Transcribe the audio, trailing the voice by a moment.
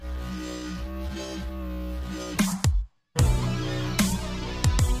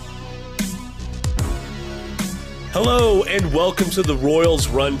and welcome to the Royals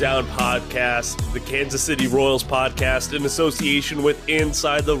Rundown Podcast, the Kansas City Royals podcast in association with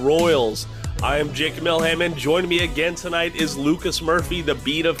Inside the Royals. I am Jake Milham, and joining me again tonight is Lucas Murphy, the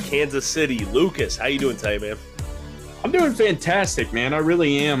beat of Kansas City. Lucas, how you doing today, man? I'm doing fantastic, man. I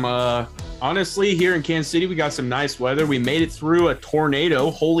really am. Honestly, here in Kansas City, we got some nice weather. We made it through a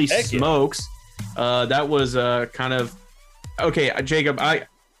tornado. Holy smokes. That was kind of – okay, Jacob, I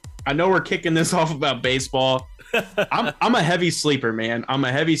know we're kicking this off about baseball. I'm a heavy sleeper, man. I'm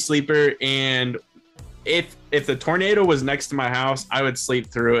a heavy sleeper, and if the tornado was next to my house, I would sleep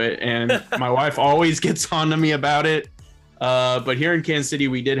through it, and my wife always gets on to me about it. But here in Kansas City,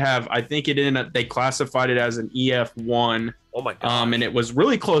 we did have, I think they classified it as an EF1. Oh my god! And it was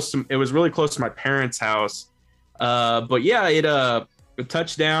really close to my parents' house. But yeah, it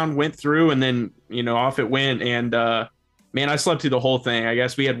touchdown went through, and then off it went, and man, I slept through the whole thing. I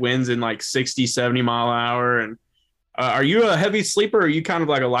guess we had winds in like 60, 70 mile an hour. And are you a heavy sleeper, or are you kind of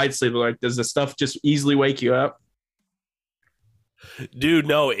like a light sleeper? Like, does the stuff just easily wake you up? Dude,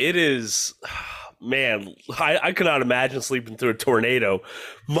 no, it is. Man, I could not imagine sleeping through a tornado,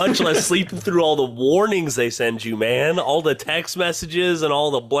 much less sleeping through all the warnings they send you, man. All the text messages and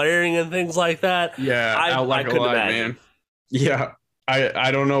all the blaring and things like that. Yeah, I couldn't imagine. Man. Yeah. I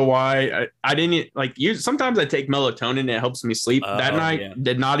don't know why I didn't like you. Sometimes I take melatonin and it helps me sleep. That night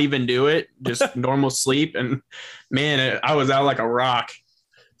did not even do it. Just normal sleep. And man, I was out like a rock.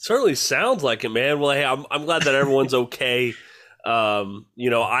 Certainly sounds like it, man. Well, hey, I'm glad that everyone's okay.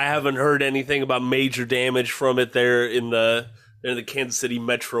 I haven't heard anything about major damage from it there in the Kansas City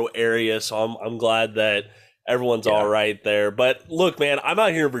metro area. So I'm glad that everyone's all right there. But look, man, I'm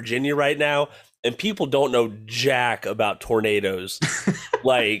out here in Virginia right now, and people don't know jack about tornadoes.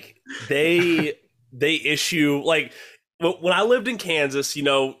 Like they issue, like when I lived in Kansas, you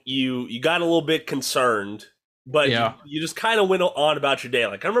got a little bit concerned, but you just kind of went on about your day.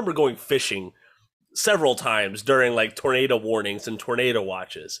 Like I remember going fishing several times during like tornado warnings and tornado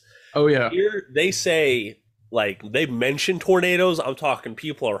watches. Oh yeah. Here they say, like, they mention tornadoes. I'm talking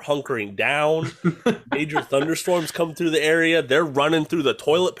people are hunkering down. Major thunderstorms come through the area. They're running through the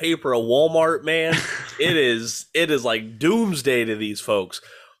toilet paper at Walmart, man. It is like doomsday to these folks.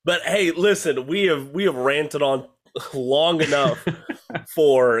 But hey, listen, we have ranted on long enough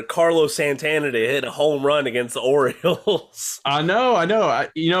for Carlos Santana to hit a home run against the Orioles. I know.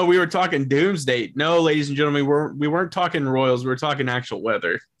 We were talking doomsday. No, ladies and gentlemen, we weren't talking Royals. We were talking actual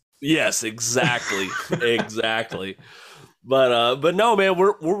weather. Yes, exactly. Exactly. But no, man,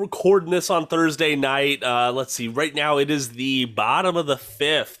 we're recording this on Thursday night. Let's see. Right now it is the bottom of the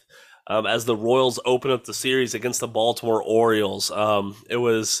fifth as the Royals open up the series against the Baltimore Orioles. It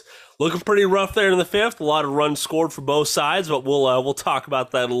was looking pretty rough there in the fifth. A lot of runs scored for both sides, but we'll talk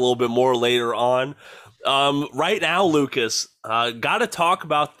about that a little bit more later on. Right now, Lucas, got to talk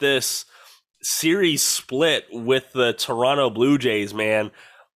about this series split with the Toronto Blue Jays, man.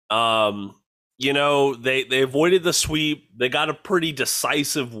 They avoided the sweep. They got a pretty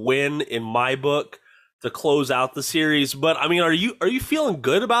decisive win in my book to close out the series. But I mean, are you feeling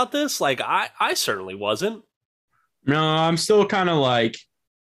good about this? Like I certainly wasn't. No, I'm still kind of like,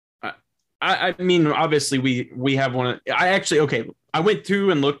 I mean, obviously we have one. I went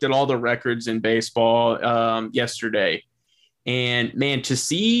through and looked at all the records in baseball yesterday, and man, to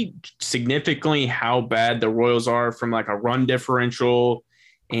see significantly how bad the Royals are from like a run differential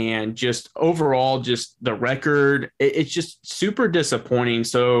and just overall, just the record, it's just super disappointing.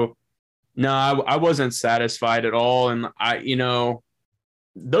 So no, I wasn't satisfied at all. And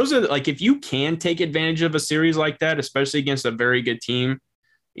those are like, if you can take advantage of a series like that, especially against a very good team,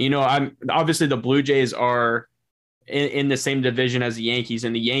 I'm obviously the Blue Jays are in the same division as the Yankees,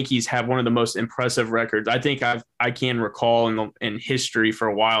 and the Yankees have one of the most impressive records I think I can recall in history for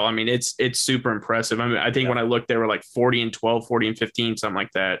a while. I mean, it's super impressive. I mean, I think when I looked, they were like 40-12, 40-15, something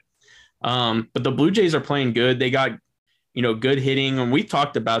like that. But the Blue Jays are playing good. They got, good hitting, and we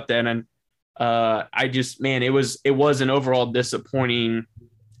talked about that. And it was an overall disappointing.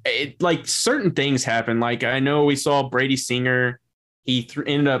 Like certain things happened. Like I know we saw Brady Singer. He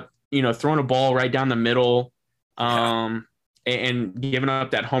ended up, throwing a ball right down the middle. And giving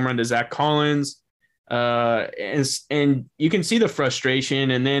up that home run to Zach Collins. And you can see the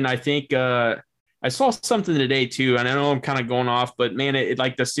frustration. And then I think I saw something today too, and I know I'm kind of going off, but man, it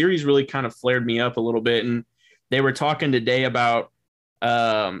like the series really kind of flared me up a little bit. And they were talking today about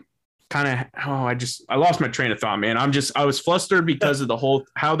I lost my train of thought, man. I was flustered because of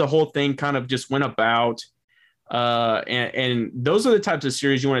how the whole thing kind of just went about. And those are the types of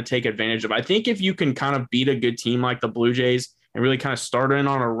series you want to take advantage of. I think if you can kind of beat a good team like the Blue Jays and really kind of start in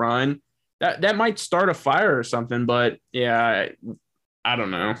on a run, that might start a fire or something. But yeah, I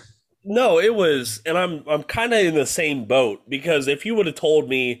don't know. No, it was, and I'm kind of in the same boat because if you would have told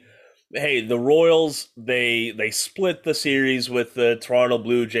me, hey, the Royals they split the series with the Toronto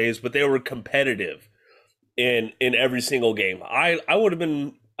Blue Jays, but they were competitive in every single game, I would have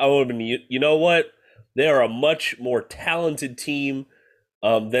been you know what? They are a much more talented team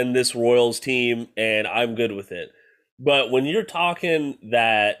than this Royals team, and I'm good with it. But when you're talking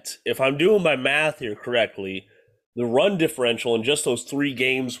that, if I'm doing my math here correctly, the run differential in just those 3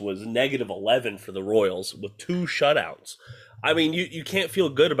 games was -11 for the Royals with 2 shutouts. I mean, you can't feel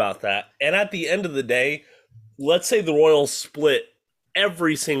good about that. And at the end of the day, let's say the Royals split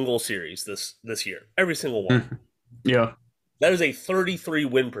every single series this year, every single one. Yeah. That is a 33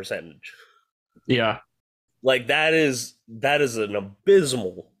 win percentage. Yeah. Like that is an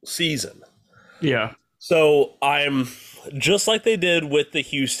abysmal season. Yeah. So I'm just like they did with the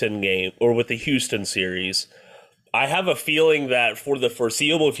Houston game or with the Houston series. I have a feeling that for the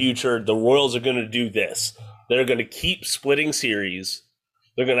foreseeable future, the Royals are going to do this. They're going to keep splitting series.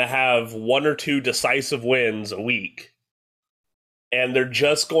 They're going to have 1 or 2 decisive wins a week. And they're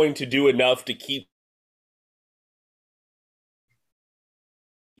just going to do enough to keep.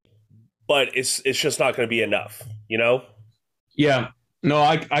 But it's just not going to be enough, you know? Yeah. No,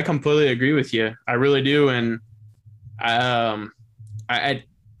 I completely agree with you. I really do. And at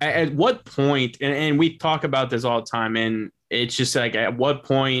what point, and we talk about this all the time, and it's just like, at what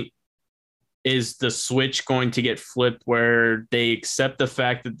point is the switch going to get flipped where they accept the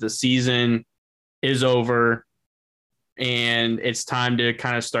fact that the season is over and it's time to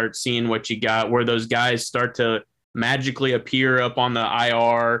kind of start seeing what you got, where those guys start to magically appear up on the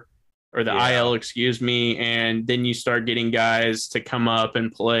IR or the IL, excuse me, and then you start getting guys to come up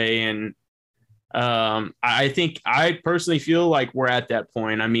and play. And I personally feel like we're at that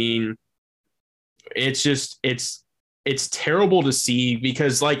point. I mean, it's just it's terrible to see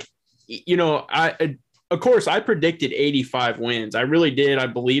because, like, you know, of course I predicted 85 wins. I really did. I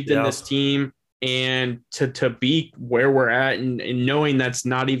believed in this team, and to be where we're at and knowing that's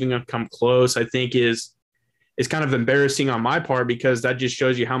not even going to come close, I think is kind of embarrassing on my part, because that just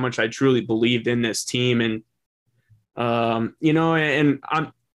shows you how much I truly believed in this team. And you know, and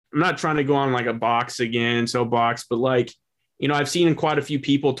I'm not trying to go on like a soapbox, but, like, you know, I've seen quite a few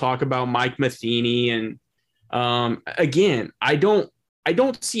people talk about Mike Matheny, and again, I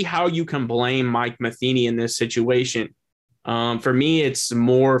don't see how you can blame Mike Matheny in this situation. For me, it's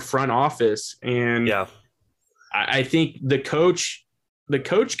more front office, and I think the coach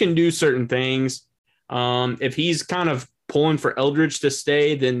can do certain things. If he's kind of pulling for Eldridge to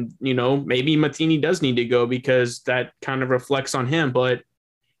stay, then, you know, maybe Matheny does need to go because that kind of reflects on him. But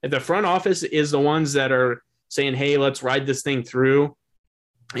if the front office is the ones that are saying, hey, let's ride this thing through,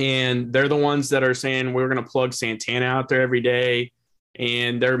 and they're the ones that are saying we're going to plug Santana out there every day,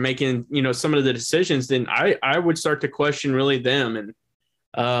 and they're making, you know, some of the decisions, then I would start to question really them. And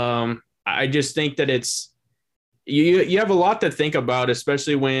I just think that it's, you have a lot to think about,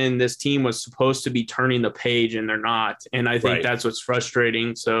 especially when this team was supposed to be turning the page and they're not. And I think that's what's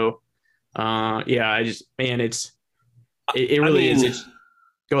frustrating. So, I just, man, it really is.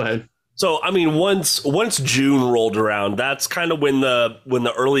 Go ahead. So, I mean, once June rolled around, that's kind of when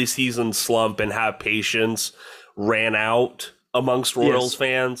the early season slump and have patience ran out amongst Royals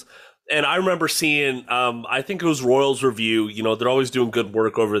fans. And I remember seeing, I think it was Royals Review, you know, they're always doing good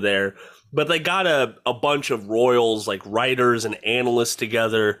work over there, but they got a bunch of Royals, like, writers and analysts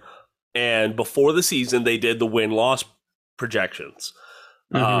together, and before the season, they did the win-loss projections,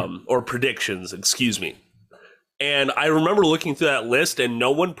 or predictions, excuse me. And I remember looking through that list, and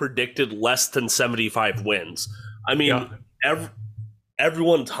no one predicted less than 75 wins. I mean,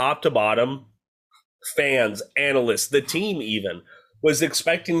 everyone top to bottom, fans, analysts, the team even, was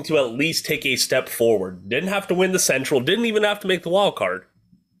expecting to at least take a step forward. Didn't have to win the Central, didn't even have to make the wild card.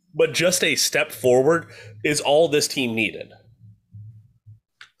 But just a step forward is all this team needed.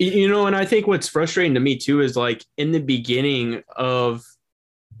 You know, and I think what's frustrating to me too is, like, in the beginning of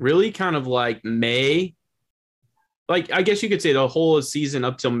really kind of like May, like, I guess you could say the whole season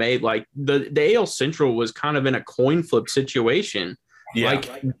up till May, like the AL Central was kind of in a coin flip situation. Like,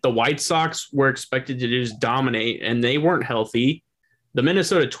 the White Sox were expected to just dominate, and they weren't healthy. The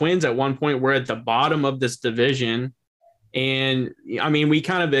Minnesota Twins at one point were at the bottom of this division. And I mean, we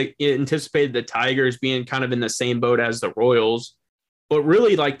kind of anticipated the Tigers being kind of in the same boat as the Royals, but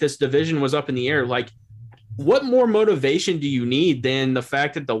really, like, this division was up in the air. Like, what more motivation do you need than the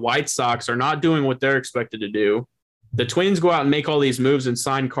fact that the White Sox are not doing what they're expected to do? The Twins go out and make all these moves and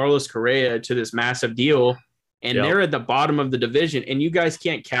sign Carlos Correa to this massive deal, and they're at the bottom of the division, and you guys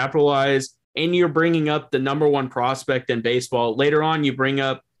can't capitalize and you're bringing up the number one prospect in baseball. Later on, you bring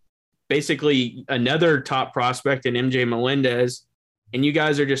up basically another top prospect in MJ Melendez, and you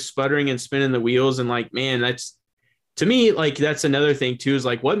guys are just sputtering and spinning the wheels. And like, man, that's to me, like, that's another thing too, is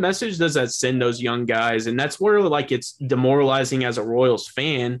like, what message does that send those young guys? And that's where like it's demoralizing as a Royals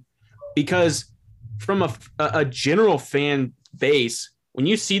fan, because from a general fan base, when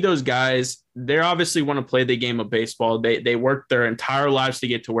you see those guys, they obviously want to play the game of baseball. They worked their entire lives to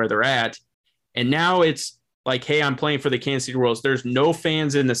get to where they're at. And now it's like, hey, I'm playing for the Kansas City Royals. There's no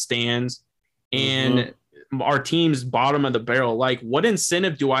fans in the stands, and our team's bottom of the barrel. Like, what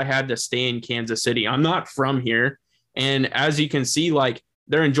incentive do I have to stay in Kansas City? I'm not from here. And as you can see, like,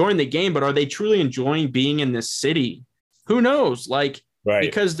 they're enjoying the game, but are they truly enjoying being in this city? Who knows? Like, Right.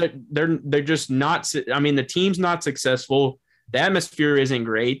 Because they're just not. I mean, the team's not successful. The atmosphere isn't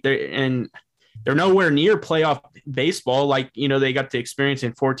great. They're nowhere near playoff baseball like, they got to experience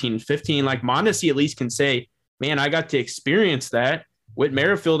in 14 and 15. Like, Mondesi at least can say, man, I got to experience that. Whit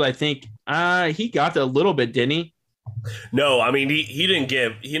Merrifield, I think he got a little bit, didn't he? No, I mean he didn't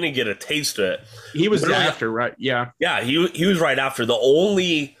get a taste of it. He was after, right? Yeah. Yeah, he was right after. The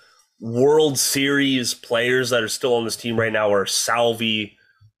only World Series players that are still on this team right now are Salvi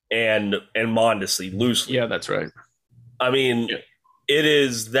and Mondesi, loosely. Yeah, that's right. I mean, It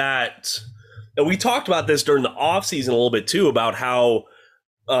is that, and we talked about this during the offseason a little bit too, about how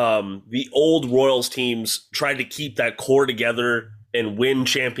the old Royals teams tried to keep that core together and win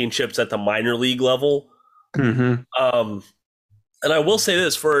championships at the minor league level. Mm-hmm. And I will say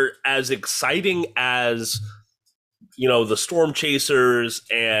this, for as exciting as the Storm Chasers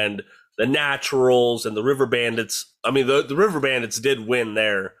and the Naturals and the River Bandits, I mean, the River Bandits did win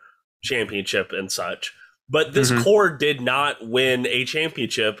their championship and such, but this core did not win a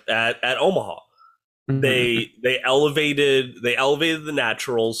championship at Omaha. They elevated the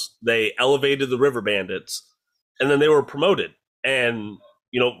Naturals, they elevated the River Bandits, and then they were promoted. And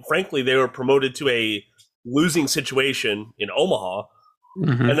frankly, they were promoted to a losing situation in Omaha,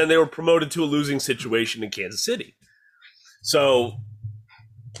 and then they were promoted to a losing situation in Kansas City. So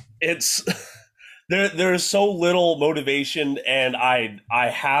it's there's so little motivation, and I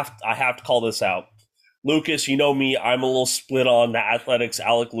have to call this out. Lucas, you know me, I'm a little split on the Athletics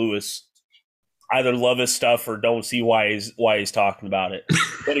Alec Lewis. Either love his stuff or don't see why he's talking about it.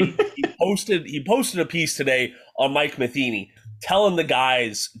 But he posted a piece today on Mike Matheny telling the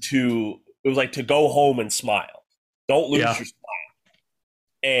guys to go home and smile. Don't lose your smile.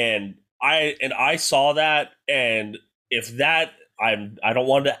 And I saw that, and if that I don't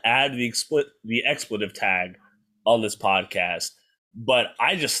want to add the expletive tag on this podcast, but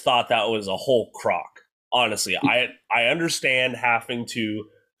I just thought that was a whole crock. Honestly, I understand having to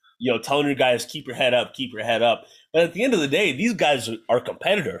telling your guys keep your head up, but at the end of the day, these guys are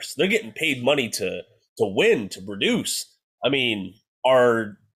competitors. They're getting paid money to win, to produce. I mean,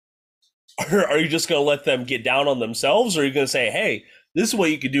 are you just going to let them get down on themselves, or are you going to say, hey, this is what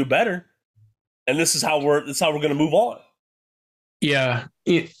you could do better, and this is how we're going to move on? Yeah,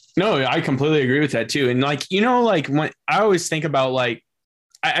 no, I completely agree with that too. And when I always think about, like,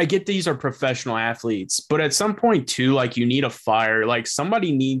 I get these are professional athletes, but at some point too, like, you need a fire. Like,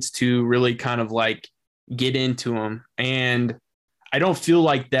 somebody needs to really kind of like get into them, and I don't feel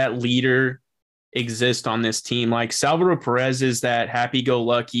like that leader exists on this team. Like, Salvador Perez is that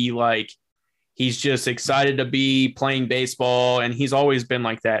happy-go-lucky, like, he's just excited to be playing baseball, and he's always been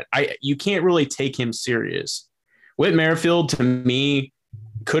like that. You can't really take him serious. Whit Merrifield, to me,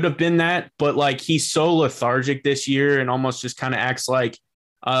 could have been that, but like, he's so lethargic this year and almost just kind of acts like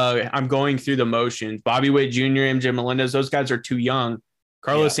I'm going through the motions. Bobby Witt Jr., MJ Melendez, those guys are too young.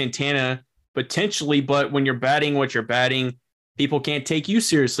 Carlos Santana, potentially, but when you're batting what you're batting, people can't take you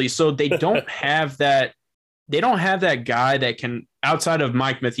seriously. So they don't have that. They don't have that guy that can, outside of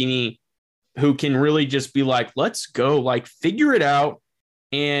Mike Matheny, who can really just be like, let's go, like, figure it out.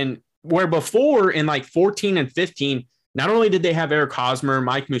 And where before in like 14 and 15, not only did they have Eric Hosmer,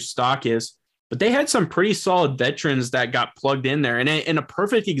 Mike Moustakas, but they had some pretty solid veterans that got plugged in there. And a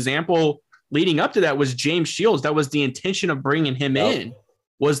perfect example leading up to that was James Shields. That was the intention of bringing him in,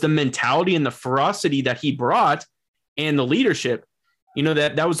 was the mentality and the ferocity that he brought and the leadership.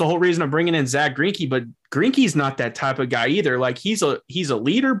 That was the whole reason of bringing in Zach Greinke, but Greinke's not that type of guy either. Like, he's a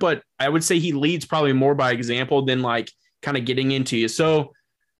leader, but I would say he leads probably more by example than like kind of getting into you. So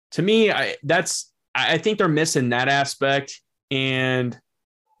to me, I think they're missing that aspect. And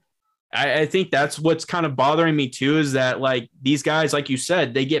I think that's what's kind of bothering me too, is that, like, these guys, like you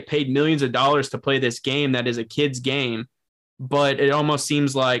said, they get paid millions of dollars to play this game that is a kid's game, but it almost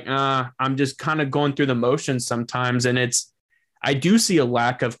seems like I'm just kind of going through the motions sometimes. And I do see a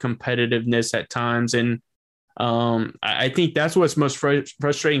lack of competitiveness at times. And I think that's what's most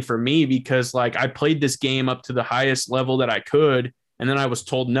frustrating for me, because like I played this game up to the highest level that I could, and then I was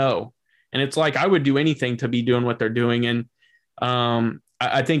told no. And it's like I would do anything to be doing what they're doing. And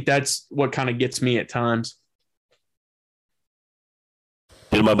I think that's what kind of gets me at times.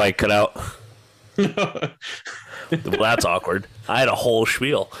 Did my mic cut out? Well, that's awkward. I had a whole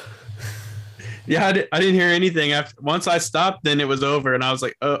spiel. Yeah, I didn't hear anything. Once I stopped, then it was over, and I was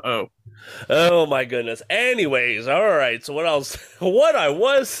like, uh-oh. Oh, my goodness. Anyways, all right. So what I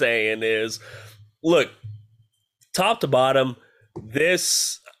was saying is, look, top to bottom,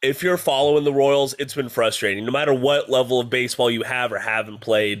 if you're following the Royals, it's been frustrating, no matter what level of baseball you have or haven't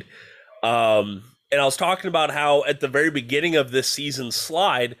played. And I was talking about how at the very beginning of this season's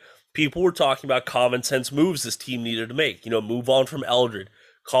slide, people were talking about common sense moves this team needed to make. Move on from Eldred,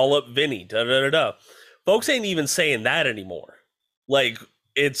 call up Vinny, da-da-da-da. Folks ain't even saying that anymore. Like,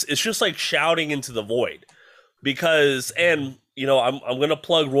 it's just like shouting into the void. Because, and, I'm going to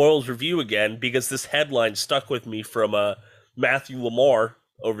plug Royals Review again, because this headline stuck with me from Matthew Lamar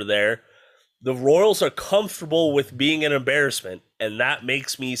over there. The Royals are comfortable with being an embarrassment, and that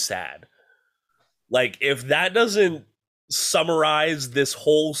makes me sad. Like, if that doesn't summarize this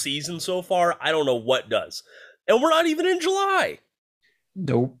whole season so far, I don't know what does. And we're not even in July.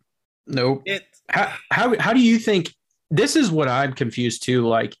 Nope. How do you think? This is what I'm confused too.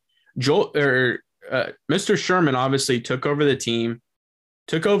 Like Mr. Sherman obviously took over the team,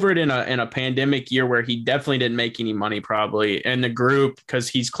 took over it in a pandemic year where he definitely didn't make any money probably, and the group, because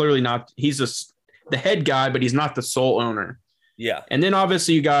he's clearly not. He's the head guy, but he's not the sole owner. Yeah. And then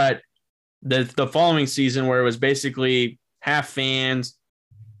obviously you got the following season where it was basically half fans,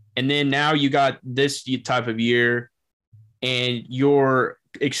 and then now you got this type of year, and you're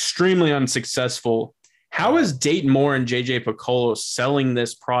extremely unsuccessful. How is Dayton Moore and JJ Picollo selling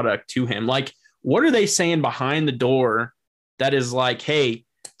this product to him? Like, what are they saying behind the door that is like, hey,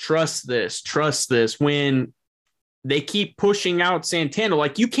 trust this, when they keep pushing out Santana?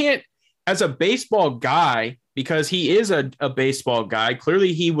 Like, you can't, as a baseball guy, because he is a baseball guy,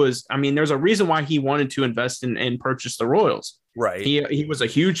 clearly he was, there's a reason why he wanted to invest in and purchase the Royals. Right. He was a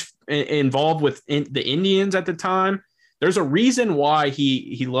huge involved with the Indians at the time. There's a reason why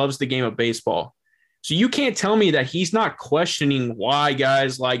he loves the game of baseball. So you can't tell me that he's not questioning why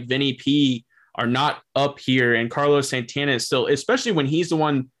guys like Vinny P are not up here and Carlos Santana is still, especially when he's the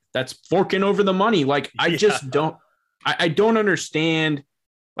one that's forking over the money. Like, I just don't understand.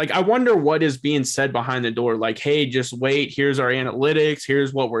 Like, I wonder what is being said behind the door. Like, hey, just wait. Here's our analytics.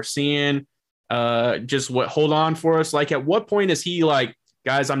 Here's what we're seeing. Hold on for us. Like, at what point is he like,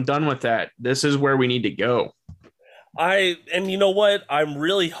 guys, I'm done with that. This is where we need to go. And you know what? I'm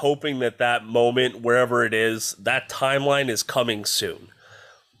really hoping that moment, wherever it is, that timeline is coming soon.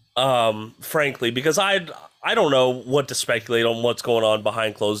 Frankly, because I don't know what to speculate on what's going on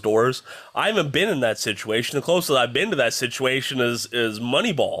behind closed doors. I haven't been in that situation. The closest I've been to that situation is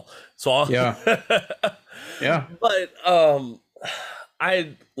Moneyball. So yeah. But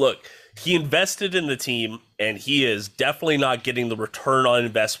he invested in the team, and he is definitely not getting the return on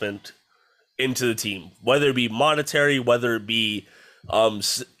investment into the team, whether it be monetary, whether it be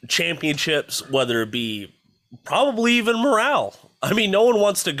championships, whether it be probably even morale. No one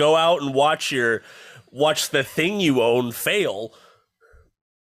wants to go out and watch the thing you own fail.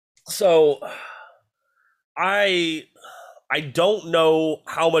 So I don't know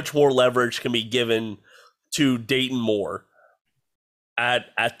how much more leverage can be given to Dayton Moore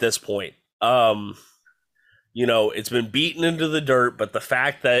at this point. It's been beaten into the dirt, but the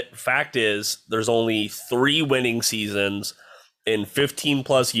fact is there's only 3 winning seasons in 15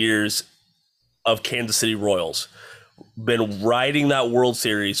 plus years of Kansas City Royals. Been riding that World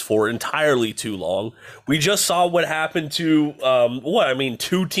Series for entirely too long. We just saw what happened to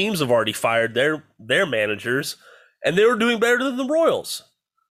 2 teams have already fired their managers, and they were doing better than the Royals.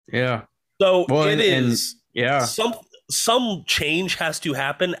 Yeah. So some change has to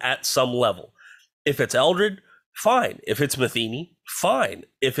happen at some level. If it's Eldred, fine. If it's Matheny, fine.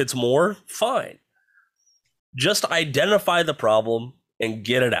 If it's Moore, fine. Just identify the problem and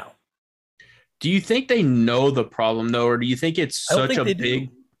get it out. Do you think they know the problem, though, or do you think it's such a big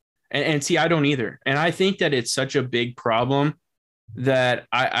 – and see, I don't either. And I think that it's such a big problem that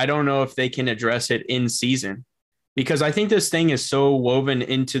I don't know if they can address it in season, because I think this thing is so woven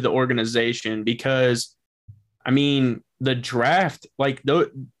into the organization because, the draft, like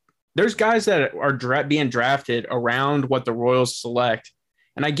there's guys that are being drafted around what the Royals select.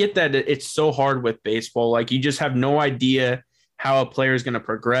 And I get that it's so hard with baseball. Like, you just have no idea how a player is going to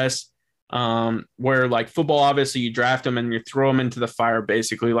progress. Where like football, obviously you draft them and you throw them into the fire,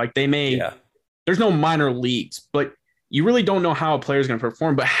 basically. Like Yeah. there's no minor leagues, but you really don't know how a player is going to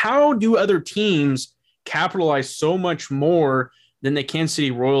perform. But how do other teams capitalize so much more than the Kansas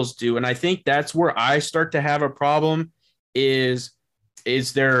City Royals do? And I think that's where I start to have a problem. Is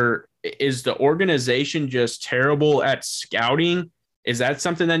the organization just terrible at scouting? Is that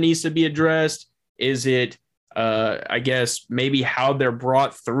something that needs to be addressed? Is it I guess maybe how they're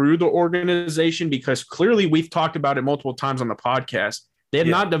brought through the organization? Because clearly we've talked about it multiple times on the podcast. They have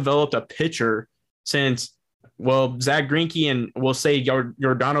not developed a pitcher since, well, Zach Greinke and we'll say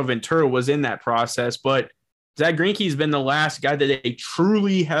Yordano Ventura was in that process, but Zach Greinke's been the last guy that they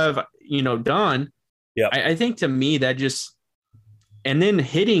truly have, done. Yeah. I think to me that just, and then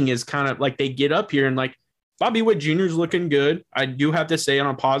hitting is kind of like they get up here and like Bobby Witt Jr. is looking good. I do have to say on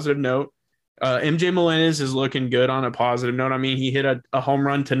a positive note, MJ Melendez is looking good on a positive note. I mean, he hit a home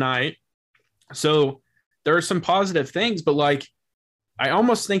run tonight. So there are some positive things, but like, I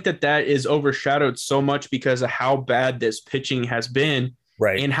almost think that is overshadowed so much because of how bad this pitching has been,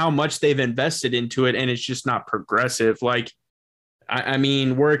 right, and how much they've invested into it. And it's just not progressive. Like, I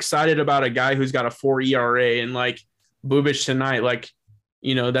mean, we're excited about a guy who's got a 4 ERA and like Bubic tonight, like,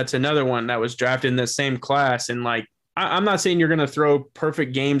 that's another one that was drafted in the same class. And like, I'm not saying you're going to throw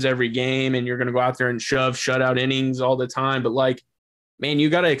perfect games every game and you're going to go out there and shove shutout innings all the time, but like, man, you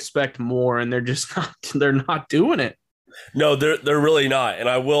got to expect more, and they're not doing it. No, they're really not. And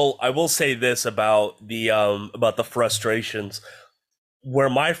I will say this about the frustrations. Where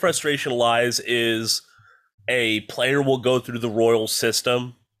my frustration lies is a player will go through the Royals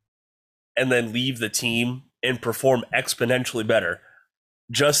system and then leave the team and perform exponentially better.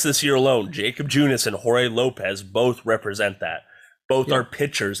 Just this year alone, Jacob Junis and Jorge Lopez both represent that. Both are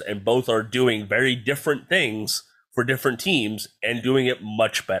pitchers and both are doing very different things for different teams and doing it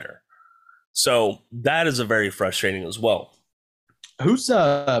much better. So that is a very frustrating as well. Who's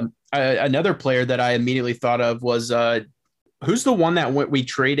another player that I immediately thought of was who's the one that we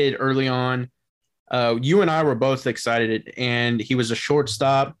traded early on? You and I were both excited, and he was a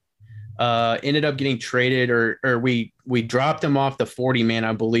shortstop. Ended up getting traded, or we dropped him off the 40 man,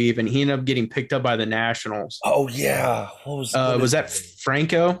 I believe, and he ended up getting picked up by the Nationals. Oh yeah, what was that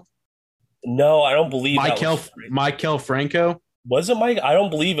Franco? No, I don't believe Maikel Franco. Was it Mike? I don't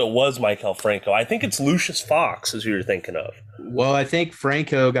believe it was Maikel Franco. I think it's Lucius Fox is who you're thinking of. Well, I think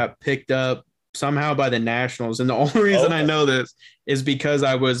Franco got picked up somehow by the Nationals, and the only reason I know this is because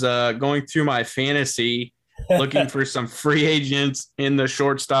I was going through my fantasy looking for some free agents in the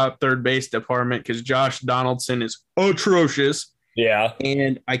shortstop third base department because Josh Donaldson is atrocious. Yeah.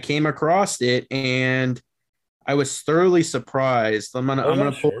 And I came across it and I was thoroughly surprised. I'm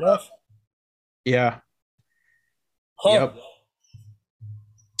gonna pull it up. Yeah. Huh. Yep.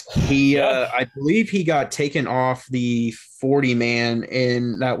 I believe he got taken off the 40 man,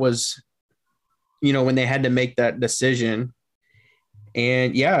 and that was, when they had to make that decision.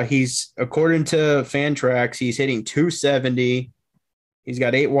 And yeah, he's, according to Fantrax, he's hitting 270. He's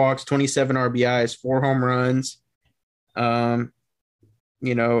got 8 walks, 27 RBIs, 4 home runs. An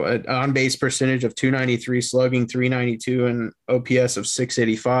on-base percentage of 293, slugging 392, and OPS of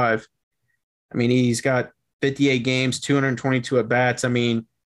 685. I mean, he's got 58 games, 222 at-bats. I mean,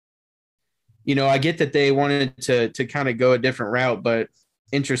 I get that they wanted to kind of go a different route, but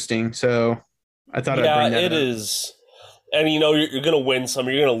interesting. So I thought I'd bring that up. It is. And, you're going to win some,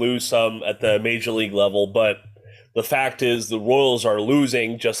 you're going to lose some at the major league level. But the fact is the Royals are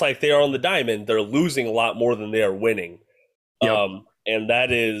losing, just like they are on the diamond. They're losing a lot more than they are winning. Yep. And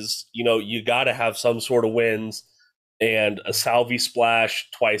that is, you got to have some sort of wins. And a Salvi splash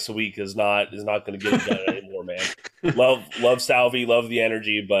twice a week is not going to get it done anymore, man. Love Salvi, love the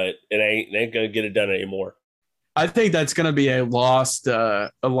energy, but it ain't going to get it done anymore. I think that's going to be a lost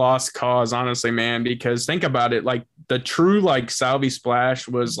cause, honestly, man, because think about it. Like the true Salvi splash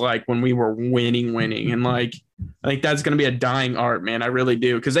was like when we were winning. And I think that's going to be a dying art, man. I really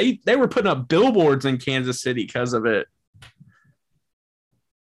do. Cause they were putting up billboards in Kansas City because of it.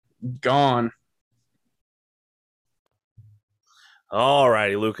 Gone. All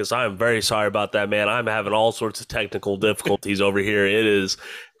righty, Lucas. I'm very sorry about that, man. I'm having all sorts of technical difficulties over here. It is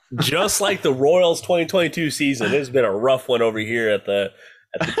just like the Royals 2022 season. It's been a rough one over here at the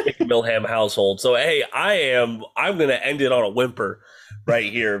Milham household. So hey, I'm going to end it on a whimper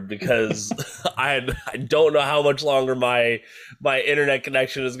right here because I don't know how much longer my internet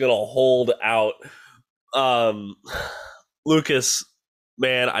connection is going to hold out. Lucas,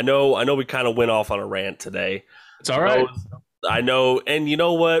 man, I know we kind of went off on a rant today. It's all right. I know, and you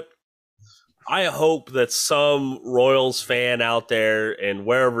know what? I hope that some Royals fan out there and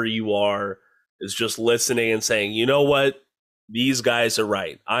wherever you are is just listening and saying, you know what? These guys are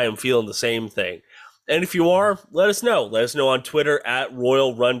right. I am feeling the same thing. And if you are, let us know. Let us know on Twitter at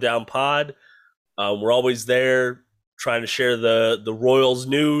Royal Rundown Pod. We're always there trying to share the Royals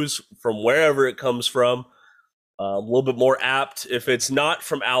news from wherever it comes from. A little bit more apt if it's not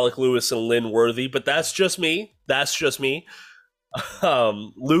from Alec Lewis and Lynn Worthy, but that's just me. That's just me.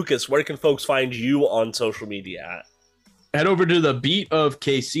 Lucas, where can folks find you on social media at? Head over to the Beat of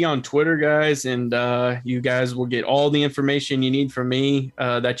KC on Twitter, guys, and you guys will get all the information you need from me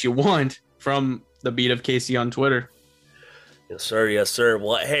that you want from the Beat of KC on Twitter. Yes, sir. Yes, sir.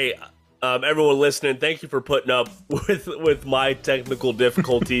 Well, hey, everyone listening, thank you for putting up with my technical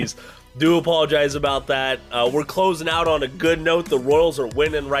difficulties. Do apologize about that. We're closing out on a good note. The Royals are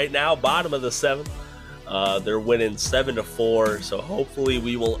winning right now, bottom of the seventh. They're winning 7-4, so hopefully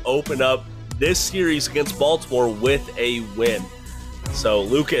we will open up this series against Baltimore with a win. So,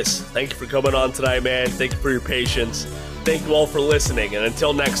 Lucas, thank you for coming on tonight, man. Thank you for your patience. Thank you all for listening, and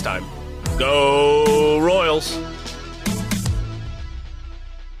until next time, go Royals!